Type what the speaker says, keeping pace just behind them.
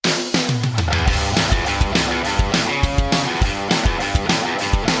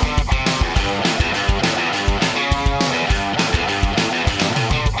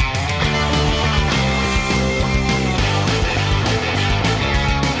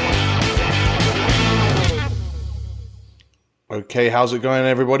Okay, how's it going,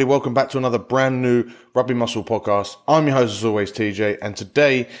 everybody? Welcome back to another brand new Rugby Muscle podcast. I'm your host, as always, TJ, and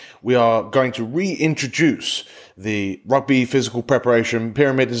today we are going to reintroduce the Rugby Physical Preparation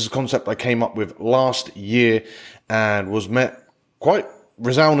Pyramid. This is a concept I came up with last year and was met quite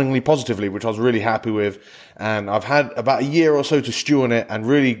resoundingly positively, which I was really happy with. And I've had about a year or so to stew on it and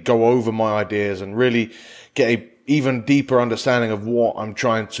really go over my ideas and really get a even deeper understanding of what I'm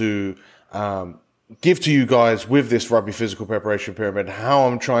trying to give to you guys with this Rugby Physical Preparation Pyramid, how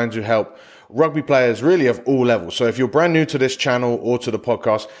I'm trying to help rugby players really of all levels. So if you're brand new to this channel or to the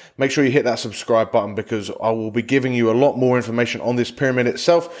podcast, make sure you hit that subscribe button, because I will be giving you a lot more information on this pyramid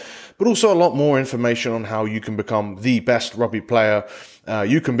itself, but also a lot more information on how you can become the best rugby player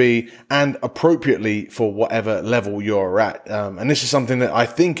you can be, and appropriately for whatever level you're at. And this is something that I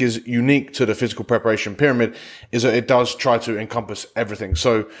think is unique to the Physical Preparation Pyramid, is that it does try to encompass everything.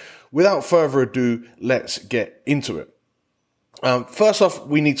 So without further ado, let's get into it. First off,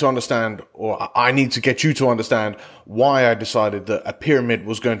 we need to understand, or I need to get you to understand, why I decided that a pyramid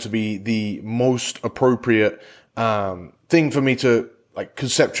was going to be the most appropriate thing for me to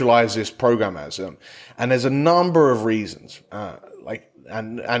conceptualize this program as. And there's a number of reasons. The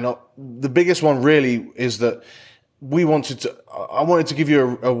biggest one really is that I wanted to give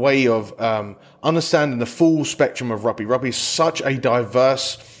you a way of understanding the full spectrum of rugby. Rugby is such a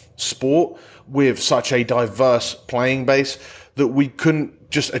diverse sport with such a diverse playing base that we couldn't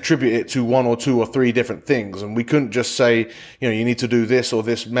just attribute it to one or two or three different things. And we couldn't just say, you need to do this or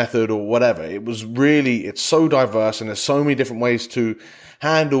this method or whatever. It's so diverse, and there's so many different ways to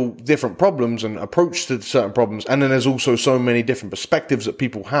handle different problems and approach to certain problems. And then there's also so many different perspectives that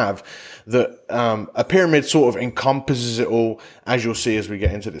people have that a pyramid sort of encompasses it all, as you'll see as we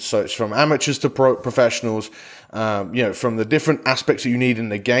get into this. So it's from amateurs to professionals, from the different aspects that you need in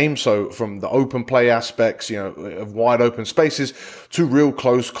the game. So from the open play aspects, of wide open spaces, to real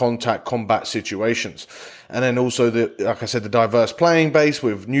close contact combat situations. And then also like I said, the diverse playing base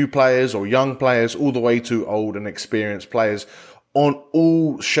with new players or young players, all the way to old and experienced players on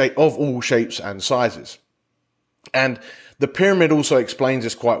all shapes and sizes. And the pyramid also explains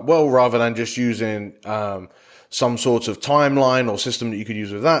this quite well, rather than just using some sort of timeline or system that you could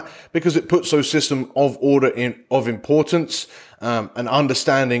use with that, because it puts those system of order of importance, and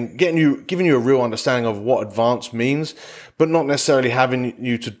understanding, giving you a real understanding of what advanced means, but not necessarily having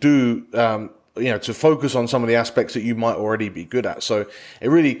you to do to focus on some of the aspects that you might already be good at. So it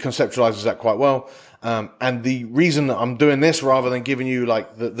really conceptualizes that quite well. And the reason that I'm doing this, rather than giving you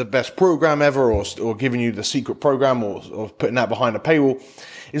the best program ever, or giving you the secret program, or putting that behind a paywall,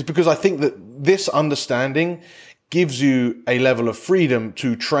 is because I think that this understanding gives you a level of freedom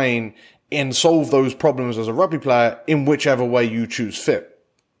to train and solve those problems as a rugby player in whichever way you choose fit.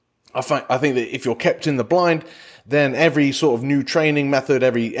 I think that if you're kept in the blind, then every sort of new training method,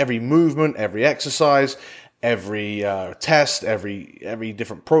 every movement, every exercise, every test, every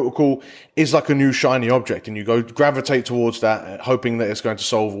different protocol is like a new shiny object, and you gravitate towards that, hoping that it's going to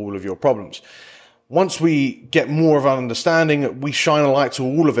solve all of your problems. Once we get more of an understanding, we shine a light to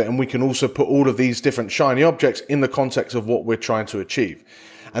all of it, and we can also put all of these different shiny objects in the context of what we're trying to achieve.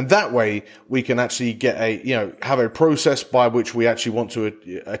 And that way we can actually get have a process by which we actually want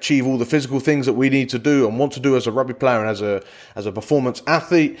to achieve all the physical things that we need to do and want to do as a rugby player and as a performance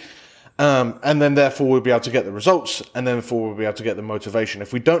athlete. And then therefore we'll be able to get the results, and then therefore we'll be able to get the motivation.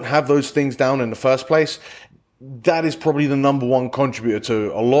 If we don't have those things down in the first place, that is probably the number one contributor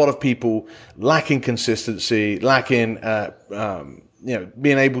to a lot of people lacking consistency, lacking,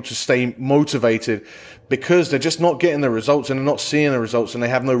 being able to stay motivated, because they're just not getting the results, and they're not seeing the results, and they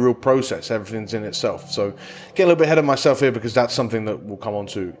have no real process. Everything's in itself. So get a little bit ahead of myself here, because that's something that we'll come on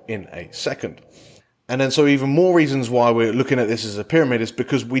to in a second. And then so even more reasons why we're looking at this as a pyramid is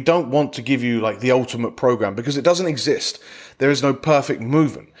because we don't want to give you the ultimate program, because it doesn't exist. There is no perfect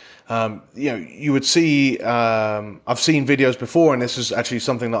movement. You would see, I've seen videos before, and this is actually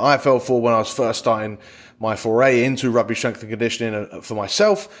something that I fell for when I was first starting my foray into rugby strength and conditioning for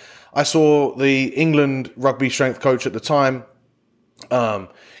myself. I saw the England rugby strength coach at the time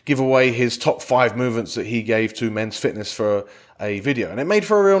give away his top 5 movements that he gave to Men's Fitness for a video. And it made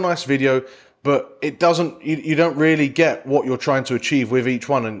for a real nice video, but it doesn't, you don't really get what you're trying to achieve with each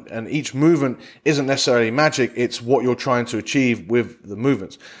one. And each movement isn't necessarily magic. It's what you're trying to achieve with the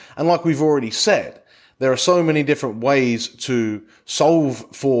movements. And like we've already said, there are so many different ways to solve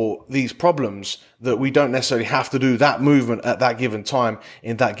for these problems that we don't necessarily have to do that movement at that given time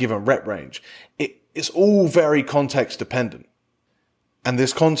in that given rep range. It's all very context dependent. And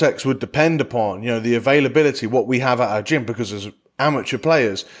this context would depend upon, the availability, what we have at our gym, because amateur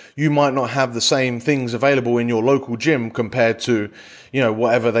players, you might not have the same things available in your local gym compared to,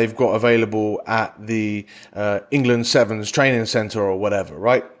 whatever they've got available at the England Sevens training centre or whatever,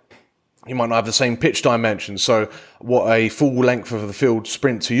 right? You might not have the same pitch dimensions. So what a full length of the field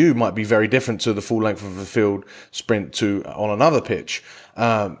sprint to you might be very different to the full length of the field sprint to on another pitch.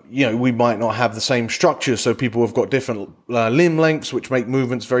 We might not have the same structure. So people have got different limb lengths, which make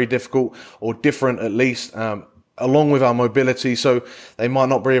movements very difficult, or different at least, along with our mobility. So they might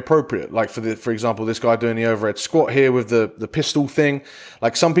not be appropriate. Like for example, this guy doing the overhead squat here with the pistol thing.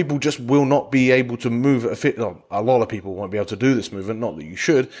 Like some people just will not be able to move at a lot of people won't be able to do this movement. Not that you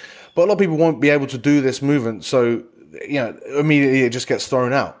should. But a lot of people won't be able to do this movement, so immediately it just gets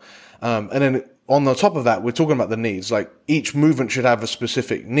thrown out. And then on the top of that, we're talking about the needs. Like each movement should have a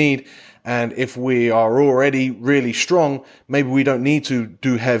specific need, and if we are already really strong, maybe we don't need to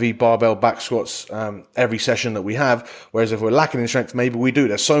do heavy barbell back squats every session that we have. Whereas if we're lacking in strength, maybe we do.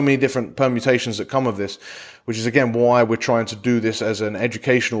 There's so many different permutations that come of this, which is again why we're trying to do this as an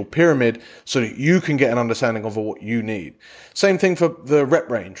educational pyramid so that you can get an understanding of what you need. Same thing for the rep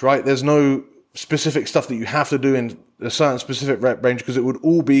range, right? There's no specific stuff that you have to do in a certain specific rep range because it would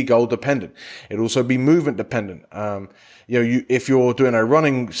all be goal dependent. It'd also be movement dependent. If you're doing a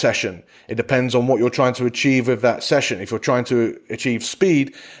running session, it depends on what you're trying to achieve with that session. If you're trying to achieve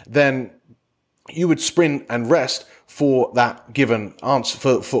speed, then you would sprint and rest for that given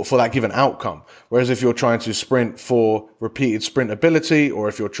answer, for that given outcome. Whereas if you're trying to sprint for repeated sprint ability, or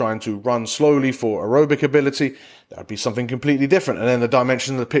if you're trying to run slowly for aerobic ability, that would be something completely different. And then the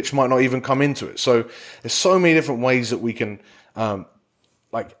dimension of the pitch might not even come into it. So there's so many different ways that we can,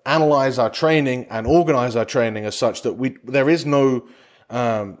 analyze our training and organize our training as such that there is no,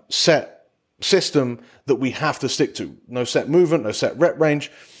 set system that we have to stick to. No set movement, no set rep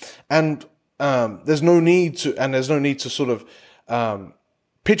range. And there's no need to sort of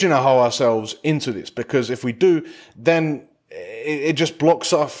pigeonhole ourselves into this, because if we do, then it just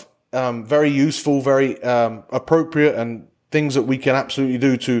blocks off very useful, very appropriate, and things that we can absolutely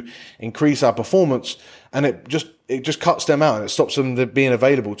do to increase our performance, and it just cuts them out and it stops them being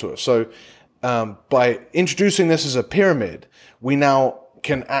available to us. So by introducing this as a pyramid, we now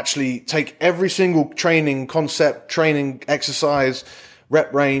can actually take every single training concept, training exercise,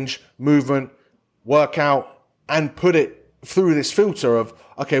 rep range, movement, workout, and put it through this filter of,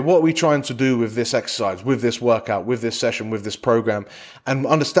 okay, what are we trying to do with this exercise, with this workout, with this session, with this program, and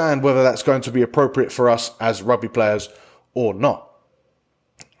understand whether that's going to be appropriate for us as rugby players or not.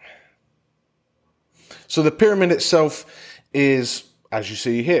 So the pyramid itself is, as you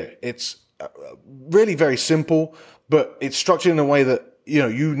see here, it's really very simple, but it's structured in a way that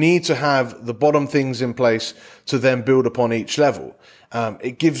you need to have the bottom things in place to then build upon each level.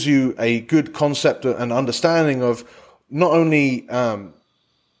 It gives you a good concept and understanding of not only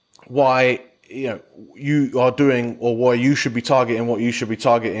why you are doing, or why you should be targeting what you should be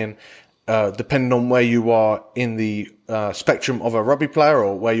targeting, depending on where you are in the spectrum of a rugby player,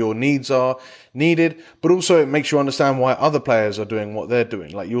 or where your needs are needed, but also it makes you understand why other players are doing what they're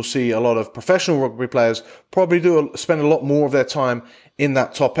doing. Like you'll see a lot of professional rugby players probably spend a lot more of their time in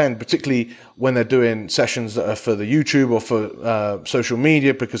that top end, particularly when they're doing sessions that are for the YouTube or for social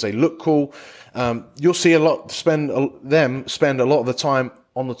media because they look cool. You'll see spend a lot of the time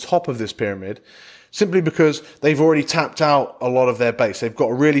on the top of this pyramid, simply because they've already tapped out a lot of their base. They've got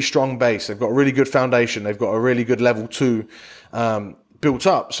a really strong base. They've got a really good foundation. They've got a really good level 2 built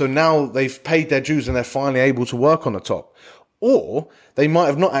up. So now they've paid their dues and they're finally able to work on the top. Or they might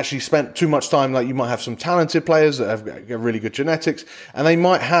have not actually spent too much time. Like you might have some talented players that have really good genetics, and they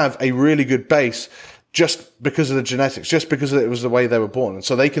might have a really good base just because of the genetics, just because it was the way they were born. And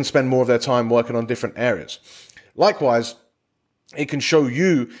so they can spend more of their time working on different areas. Likewise, it can show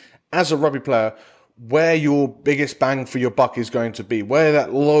you as a rugby player where your biggest bang for your buck is going to be, where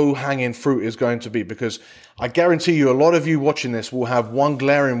that low-hanging fruit is going to be, because I guarantee you a lot of you watching this will have one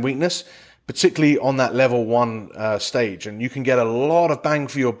glaring weakness, particularly on that level 1 stage, and you can get a lot of bang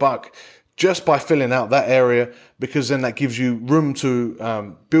for your buck just by filling out that area, because then that gives you room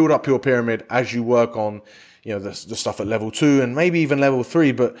to build up your pyramid as you work on the stuff at level 2 and maybe even level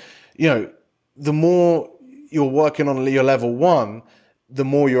 3. But the more you're working on your level 1, the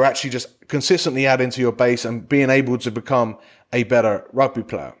more you're actually just consistently adding to your base and being able to become a better rugby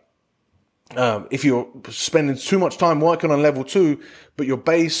player. If you're spending too much time working on level 2, but your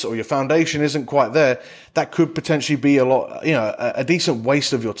base or your foundation isn't quite there, that could potentially be a decent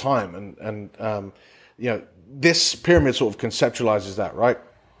waste of your time. And this pyramid sort of conceptualizes that, right?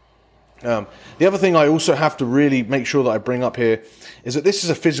 The other thing I also have to really make sure that I bring up here is that this is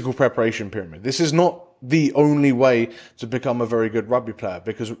a physical preparation pyramid. This is not the only way to become a very good rugby player,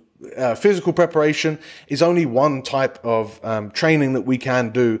 because physical preparation is only one type of training that we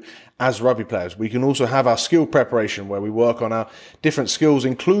can do as rugby players. We can also have our skill preparation where we work on our different skills,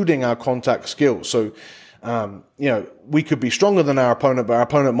 including our contact skills. So, we could be stronger than our opponent, but our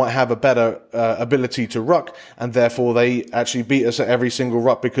opponent might have a better ability to ruck, and therefore they actually beat us at every single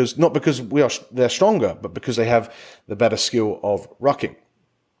ruck, not because they're stronger, but because they have the better skill of rucking.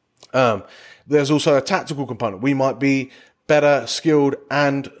 There's also a tactical component. We might be better skilled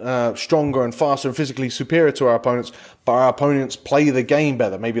and stronger and faster and physically superior to our opponents, but our opponents play the game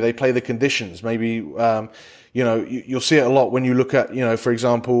better. Maybe they play the conditions. Maybe you'll see it a lot when you look at, for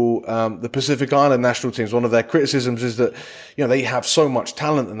example, the Pacific Island national teams. One of their criticisms is that, they have so much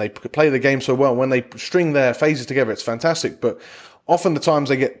talent and they play the game so well. When they string their phases together, it's fantastic. But often the times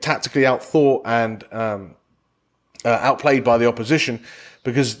they get tactically outthought and outplayed by the opposition,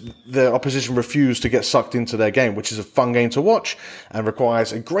 because the opposition refuse to get sucked into their game, which is a fun game to watch and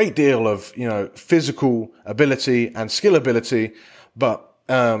requires a great deal of, physical ability and skill ability. But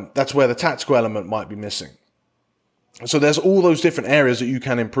that's where the tactical element might be missing. So there's all those different areas that you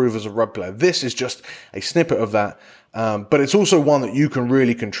can improve as a rugby player. This is just a snippet of that. But it's also one that you can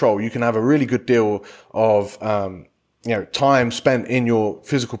really control. You can have a really good deal of, time spent in your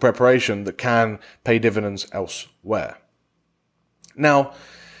physical preparation that can pay dividends elsewhere. Now,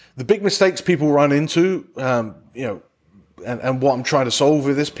 the big mistakes people run into, and what I'm trying to solve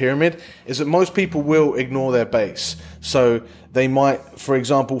with this pyramid is that most people will ignore their base. So they might, for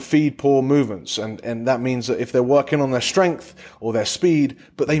example, feed poor movements. And that means that if they're working on their strength or their speed,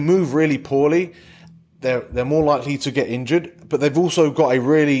 but they move really poorly, they're more likely to get injured. But they've also got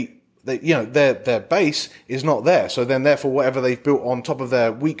their base is not there. So then therefore whatever they've built on top of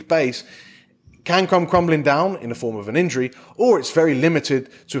their weak base can come crumbling down in the form of an injury, or it's very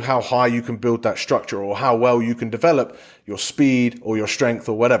limited to how high you can build that structure or how well you can develop your speed or your strength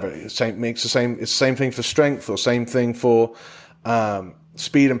or whatever. It's the same thing for strength, or same thing for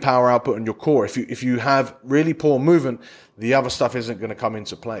speed and power output in your core. If you have really poor movement, the other stuff isn't going to come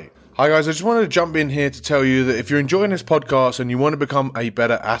into play. Hi guys, I just wanted to jump in here to tell you that if you're enjoying this podcast and you want to become a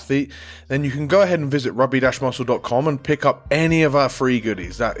better athlete, then you can go ahead and visit rugby-muscle.com and pick up any of our free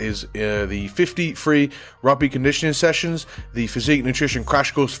goodies. That is the 50 free rugby conditioning sessions, the physique nutrition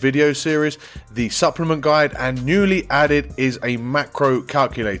crash course video series, the supplement guide, and newly added is a macro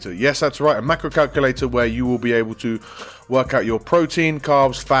calculator. Yes, that's right, a macro calculator where you will be able to work out your protein,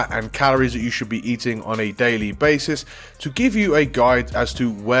 carbs, fat, and calories that you should be eating on a daily basis to give you a guide as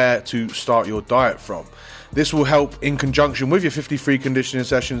to where to start your diet from. This will help in conjunction with your 50 free conditioning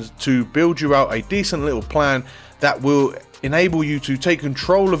sessions to build you out a decent little plan that will enable you to take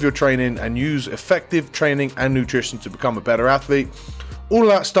control of your training and use effective training and nutrition to become a better athlete. All of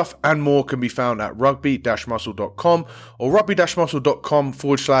that stuff and more can be found at rugby-muscle.com or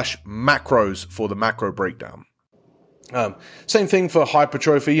rugby-muscle.com/macros for the macro breakdown. Same thing for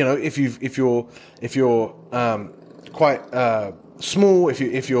hypertrophy. If you're quite small,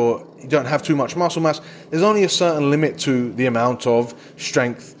 if you don't have too much muscle mass, there's only a certain limit to the amount of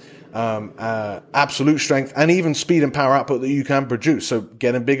strength, absolute strength, and even speed and power output that you can produce. So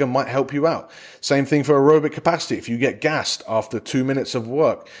getting bigger might help you out. Same thing for aerobic capacity. If you get gassed after 2 minutes of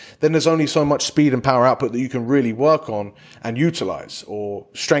work, then there's only so much speed and power output that you can really work on and utilize, or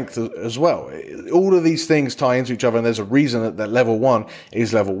strength as well. All of these things tie into each other, and there's a reason that level 1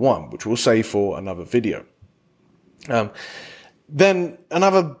 is level 1, which we'll save for another video. Then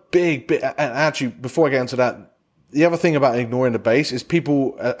another big bit, and actually before I get into that, the other thing about ignoring the base is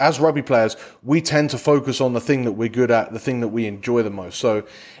people, as rugby players, we tend to focus on the thing that we're good at, the thing that we enjoy the most. So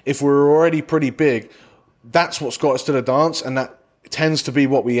if we're already pretty big, that's what's got us to the dance, and that tends to be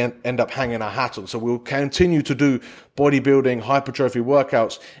what we end up hanging our hat on. So we'll continue to do bodybuilding, hypertrophy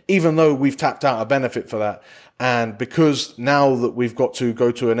workouts, even though we've tapped out a benefit for that. And because now that we've got to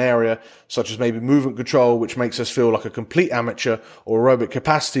go to an area such as maybe movement control, which makes us feel like a complete amateur, or aerobic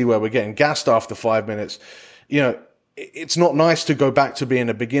capacity where we're getting gassed after 5 minutes, it's not nice to go back to being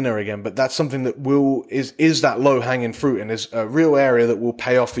a beginner again, but that's something that is that low hanging fruit, and is a real area that will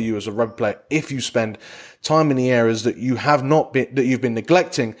pay off for you as a rugby player if you spend time in the areas that you've been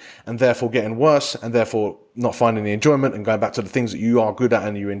neglecting, and therefore getting worse, and therefore not finding the enjoyment, and going back to the things that you are good at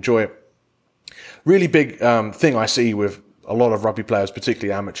and you enjoy. Really big thing I see with a lot of rugby players,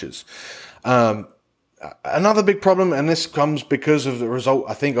 particularly amateurs. Another big problem, and this comes because of the result,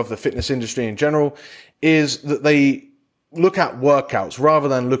 I think, of the fitness industry in general, is that they look at workouts rather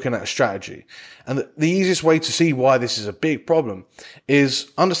than looking at a strategy. And the easiest way to see why this is a big problem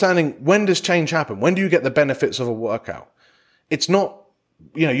is understanding, when does change happen? When do you get the benefits of a workout? It's not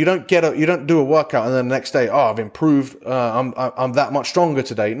You don't do a workout and then the next day, I've improved. I'm that much stronger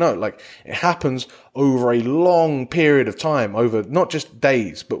today. No, like it happens over a long period of time, over not just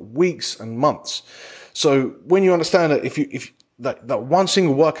days, but weeks and months. So when you understand that if that one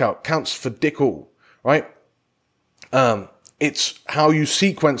single workout counts for dick all, right? It's how you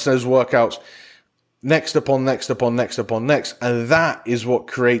sequence those workouts next upon next upon next upon next. And that is what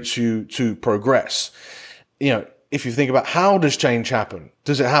creates you to progress. If you think about how does change happen?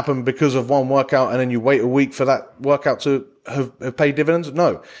 Does it happen because of one workout and then you wait a week for that workout to have paid dividends?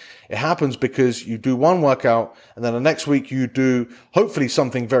 No. It happens because you do one workout and then the next week you do hopefully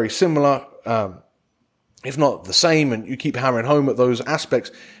something very similar, if not the same, and you keep hammering home at those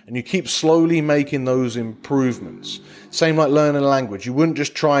aspects and you keep slowly making those improvements. Same like learning a language. You wouldn't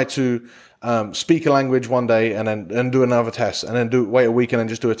just try to speak a language one day and then do another test and then wait a week and then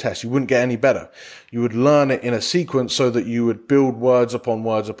just do a test. You wouldn't get any better. You would learn it in a sequence so that you would build words upon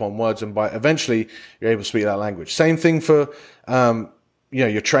words upon words, and by eventually you're able to speak that language. Same thing for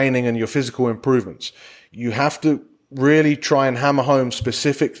your training and your physical improvements. You have to really try and hammer home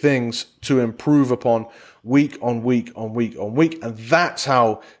specific things to improve upon week on week on week on week, and that's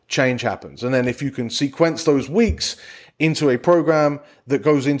how change happens. And then if you can sequence those weeks into a program that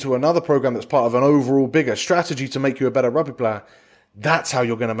goes into another program that's part of an overall bigger strategy to make you a better rugby player, that's how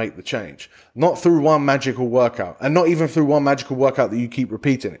you're going to make the change. Not through one magical workout, and not even through one magical workout that you keep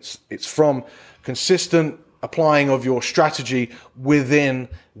repeating. It's from consistent applying of your strategy within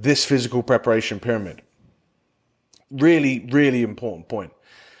this physical preparation pyramid. Really, really important point.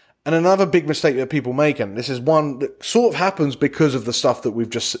 And another big mistake that people make, and this is one that sort of happens because of the stuff that we've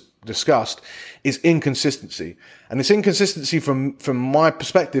just discussed, is inconsistency. And this inconsistency from my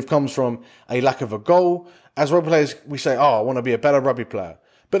perspective comes from a lack of a goal. As rugby players, we say, I want to be a better rugby player.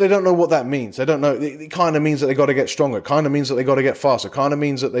 But they don't know what that means. They don't know. It kind of means that they got to get stronger. It kind of means that they got to get faster. It kind of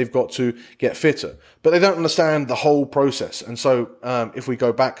means that they've got to get fitter. But they don't understand the whole process. And so if we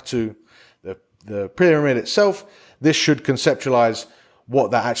go back to the pyramid itself, this should conceptualize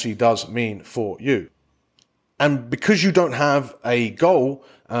what that actually does mean for you. And because you don't have a goal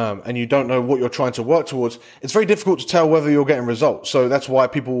and you don't know what you're trying to work towards, it's very difficult to tell whether you're getting results. So that's why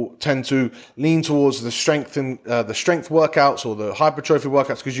people tend to lean towards the strength workouts or the hypertrophy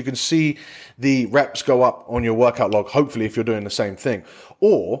workouts, because you can see the reps go up on your workout log, hopefully, if you're doing the same thing.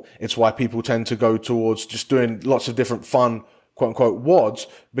 Or it's why people tend to go towards just doing lots of different fun quote unquote WODs,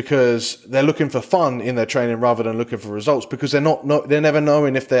 because they're looking for fun in their training rather than looking for results, because they're never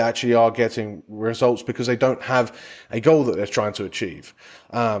knowing if they actually are getting results because they don't have a goal that they're trying to achieve.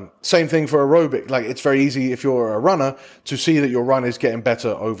 Same thing for aerobic. Like, it's very easy if you're a runner to see that your run is getting better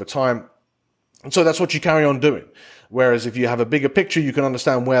over time. And so that's what you carry on doing. Whereas if you have a bigger picture, you can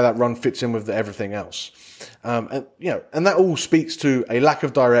understand where that run fits in with everything else. And that all speaks to a lack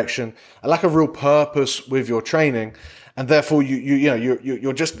of direction, a lack of real purpose with your training. And therefore,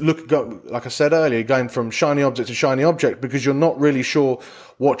 you're just like I said earlier, going from shiny object to shiny object because you're not really sure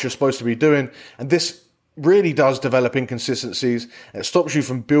what you're supposed to be doing. And this really does develop inconsistencies. It stops you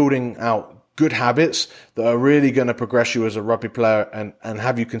from building out good habits that are really going to progress you as a rugby player and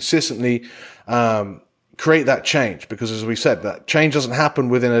have you consistently create that change. Because as we said, that change doesn't happen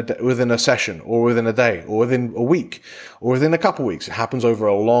within a session or within a day or within a week or within a couple of weeks. It happens over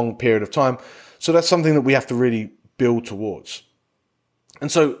a long period of time. So that's something that we have to really build towards.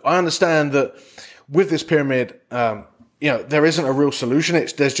 And so I understand that with this pyramid, there isn't a real solution.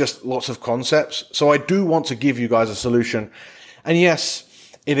 There's just lots of concepts. So I do want to give you guys a solution. And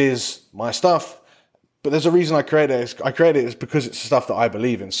yes, it is my stuff, but there's a reason I created it. I created it because it's stuff that I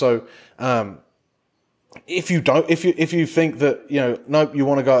believe in. So, if you think that, nope, you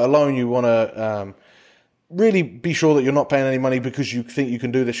want to go alone, you want to, really be sure that you're not paying any money because you think you can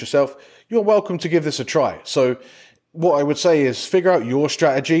do this yourself, you're welcome to give this a try. So what I would say is figure out your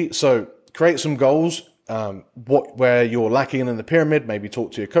strategy. So create some goals, where you're lacking in the pyramid, maybe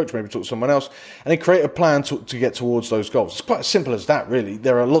talk to your coach, maybe talk to someone else, and then create a plan to get towards those goals. It's quite as simple as that, really.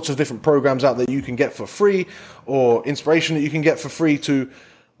 There are lots of different programs out there you can get for free, or inspiration that you can get for free to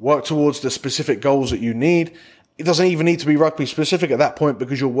work towards the specific goals that you need. It doesn't even need to be rugby specific at that point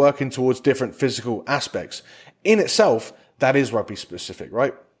because you're working towards different physical aspects. In itself, that is rugby specific,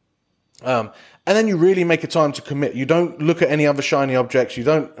 right? And then you really make a time to commit. You don't look at any other shiny objects. You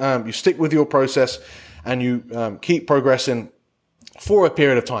don't, you stick with your process and you keep progressing for a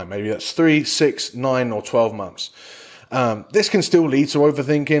period of time. Maybe that's 3, 6, 9, or 12 months. This can still lead to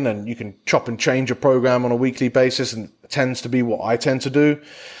overthinking, and you can chop and change a program on a weekly basis, and it tends to be what I tend to do.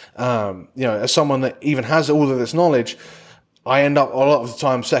 As someone that even has all of this knowledge, I end up a lot of the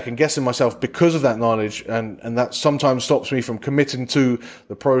time second guessing myself because of that knowledge, and that sometimes stops me from committing to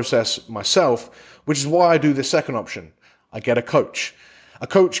the process myself, which is why I do the second option. I get a coach. A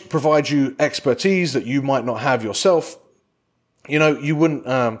coach provides you expertise that you might not have yourself. You wouldn't,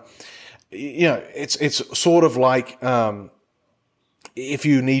 it's sort of like, if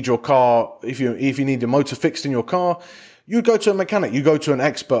you need your car, if you need the motor fixed in your car, you go to a mechanic, you go to an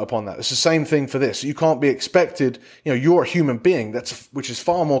expert upon that. It's the same thing for this. You can't be expected, you're a human being which is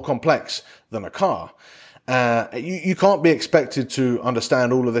far more complex than a car. You can't be expected to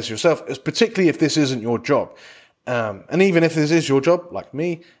understand all of this yourself, particularly if this isn't your job. And even if this is your job, like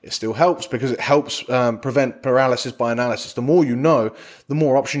me, it still helps because it helps prevent paralysis by analysis. The more you know, the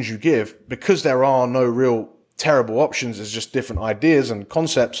more options you give, because there are no real terrible options. There's just different ideas and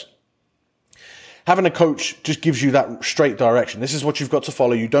concepts. Having a coach just gives you that straight direction. This is what you've got to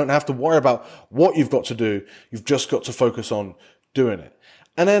follow. You don't have to worry about what you've got to do. You've just got to focus on doing it.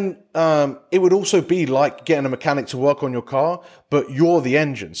 And then it would also be like getting a mechanic to work on your car, but you're the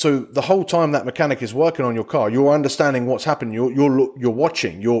engine. So the whole time that mechanic is working on your car, you're understanding what's happening. You're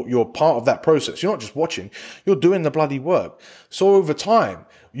watching. You're part of that process. You're not just watching. You're doing the bloody work. So over time,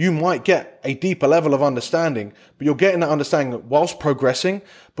 you might get a deeper level of understanding, but you're getting that understanding whilst progressing,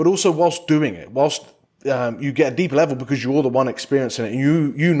 but also whilst doing it, whilst you get a deeper level because you're the one experiencing it.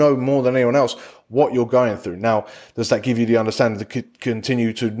 You know more than anyone else what you're going through. Now, does that give you the understanding to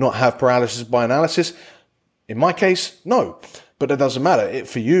continue to not have paralysis by analysis? In my case, no. But it doesn't matter.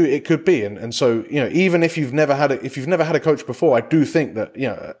 For you, it could be. And so, even if you've never had a coach before, I do think that,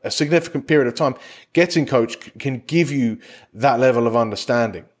 a significant period of time getting coached can give you that level of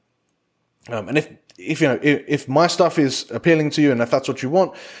understanding. And if my stuff is appealing to you and if that's what you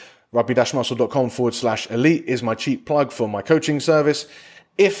want, rugby-muscle.com/elite is my cheap plug for my coaching service.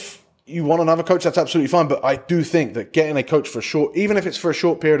 If you want another coach, that's absolutely fine. But I do think that getting a coach even if it's for a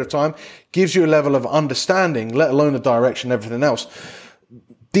short period of time, gives you a level of understanding, let alone the direction, everything else,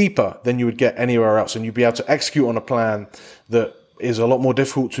 deeper than you would get anywhere else. And you'd be able to execute on a plan that is a lot more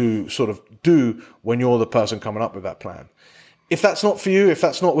difficult to sort of do when you're the person coming up with that plan. If that's not for you, if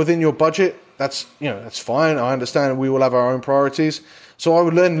that's not within your budget, that's fine. I understand we will have our own priorities. So I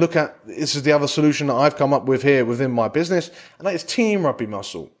would then look at, this is the other solution that I've come up with here within my business, and that is Team Rugby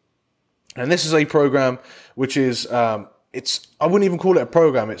Muscle. And this is a program which is, I wouldn't even call it a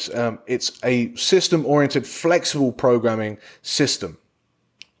program. It's a system-oriented, flexible programming system.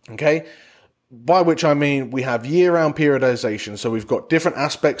 Okay? By which I mean we have year-round periodization. So we've got different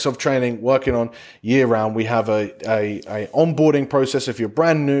aspects of training working on year-round. We have a onboarding process. If you're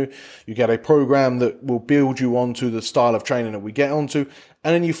brand new, you get a program that will build you onto the style of training that we get onto.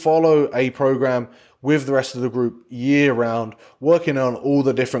 And then you follow a program with the rest of the group year-round, working on all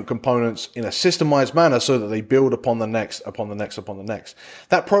the different components in a systemized manner so that they build upon the next, upon the next, upon the next.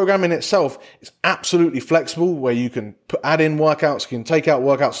 That program in itself is absolutely flexible, where you can add in workouts, you can take out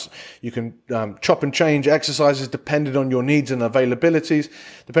workouts, you can chop and change exercises depending on your needs and availabilities,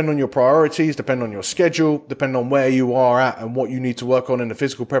 depending on your priorities, depending on your schedule, depending on where you are at and what you need to work on in the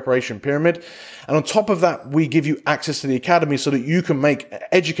physical preparation pyramid. And on top of that, we give you access to the academy so that you can make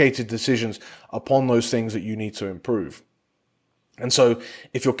educated decisions upon those things that you need to improve. And so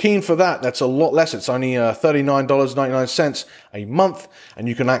if you're keen for that, that's a lot less. It's only $39.99 a month, and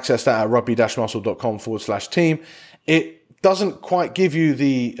you can access that at rugby-muscle.com/team. It doesn't quite give you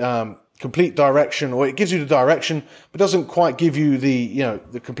the complete direction, or it gives you the direction, but doesn't quite give you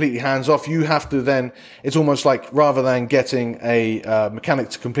the completely hands off. You have to then, it's almost like rather than getting a mechanic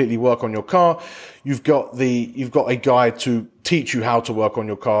to completely work on your car, you've got a guide to teach you how to work on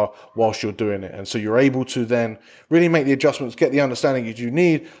your car whilst you're doing it. And so you're able to then really make the adjustments, get the understanding that you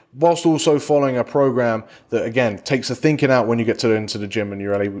need, whilst also following a program that, again, takes the thinking out when you get into the gym and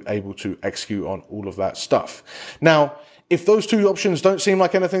you're able to execute on all of that stuff. Now, if those two options don't seem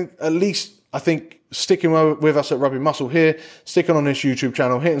like anything, at least I think sticking with us at Rugby Muscle here, sticking on this YouTube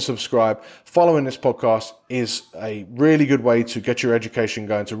channel, hitting subscribe, following this podcast is a really good way to get your education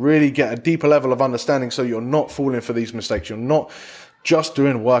going, to really get a deeper level of understanding so you're not falling for these mistakes. You're not just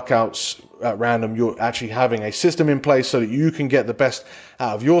doing workouts at random. You're actually having a system in place so that you can get the best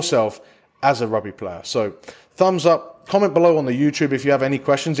out of yourself as a rugby player. So thumbs up. Comment below on the YouTube if you have any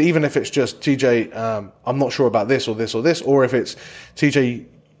questions, even if it's just, TJ, I'm not sure about this or this or this, or if it's, TJ,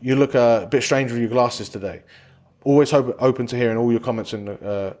 you look a bit strange with your glasses today. Always open to hearing all your comments in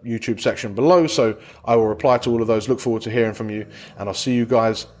the YouTube section below, so I will reply to all of those. Look forward to hearing from you, and I'll see you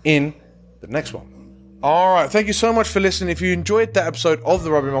guys in the next one. All right, thank you so much for listening. If you enjoyed that episode of the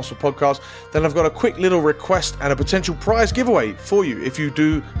Rugby Muscle podcast, then I've got a quick little request and a potential prize giveaway for you if you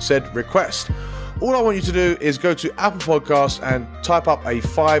do said request. All I want you to do is go to Apple Podcasts and type up a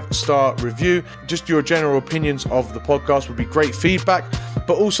 5-star review. Just your general opinions of the podcast would be great feedback,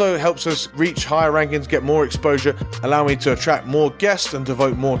 but also helps us reach higher rankings, get more exposure, allow me to attract more guests and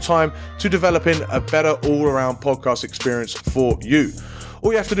devote more time to developing a better all-around podcast experience for you.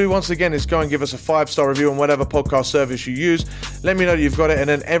 All you have to do, once again, is go and give us a 5-star review on whatever podcast service you use. Let me know that you've got it, and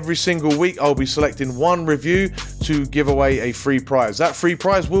then every single week I'll be selecting one review to give away a free prize. That free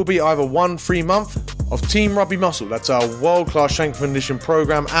prize will be either 1 free month of Team Rugby Muscle. That's our world-class strength and condition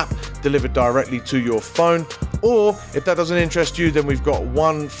program app delivered directly to your phone. Or if that doesn't interest you, then we've got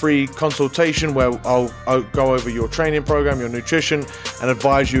 1 free consultation where I'll go over your training program, your nutrition, and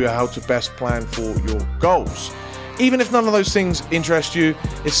advise you how to best plan for your goals. Even if none of those things interest you,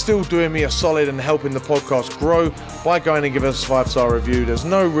 it's still doing me a solid and helping the podcast grow by going and giving us a 5-star review. There's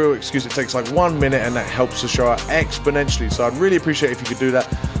no real excuse. It takes like 1 minute and that helps the show out exponentially. So I'd really appreciate if you could do that.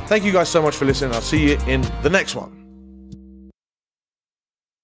 Thank you guys so much for listening. I'll see you in the next one.